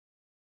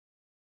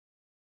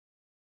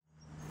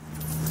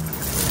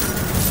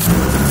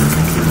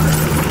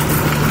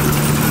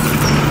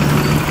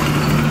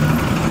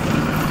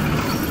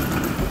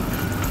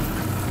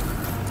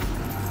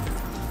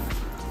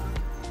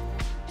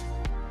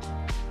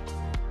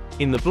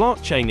In the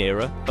blockchain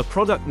era, a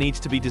product needs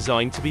to be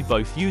designed to be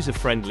both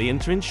user-friendly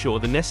and to ensure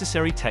the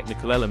necessary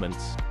technical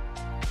elements.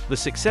 The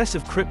success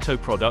of crypto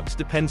products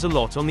depends a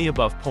lot on the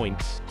above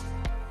points.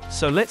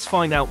 So let's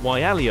find out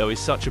why Aleo is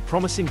such a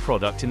promising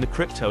product in the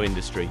crypto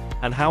industry,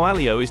 and how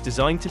Aleo is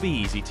designed to be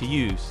easy to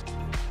use.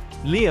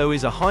 Aleo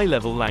is a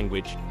high-level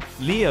language.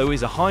 Aleo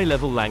is a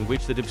high-level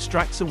language that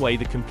abstracts away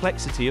the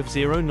complexity of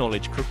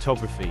zero-knowledge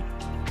cryptography.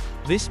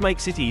 This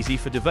makes it easy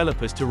for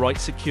developers to write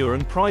secure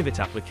and private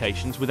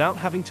applications without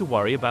having to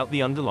worry about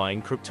the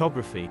underlying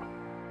cryptography.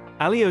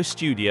 Aleo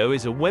Studio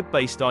is a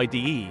web-based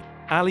IDE.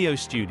 Aleo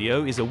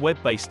Studio is a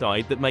web-based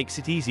IDE that makes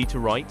it easy to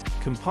write,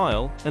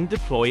 compile, and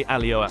deploy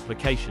Aleo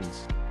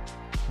applications.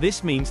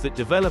 This means that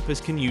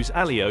developers can use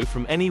Aleo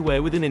from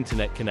anywhere with an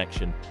internet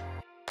connection.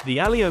 The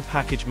Aleo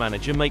Package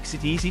Manager makes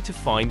it easy to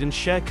find and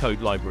share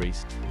code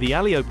libraries. The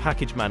Aleo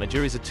Package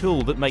Manager is a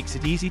tool that makes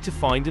it easy to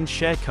find and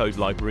share code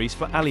libraries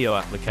for Aleo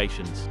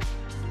applications.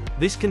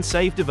 This can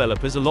save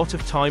developers a lot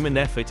of time and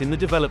effort in the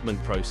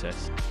development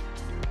process.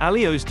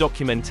 Aleo's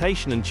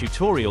documentation and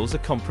tutorials are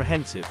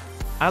comprehensive.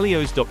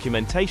 Aleo's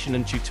documentation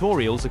and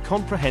tutorials are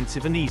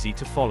comprehensive and easy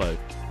to follow.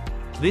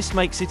 This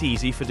makes it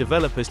easy for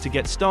developers to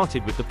get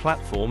started with the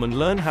platform and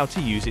learn how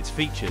to use its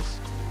features.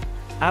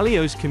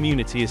 Aleo's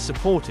community is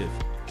supportive.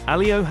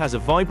 Aleo has a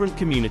vibrant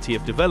community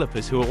of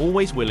developers who are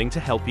always willing to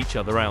help each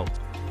other out.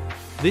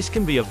 This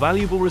can be a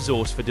valuable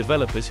resource for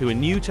developers who are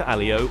new to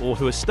Aleo or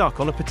who are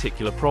stuck on a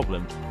particular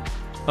problem.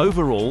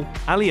 Overall,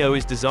 Aleo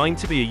is designed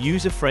to be a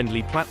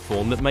user-friendly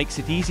platform that makes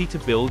it easy to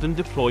build and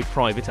deploy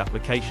private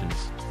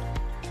applications.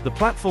 The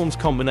platform's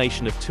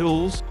combination of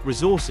tools,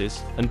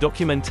 resources, and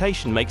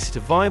documentation makes it a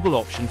viable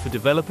option for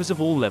developers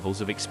of all levels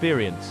of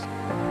experience.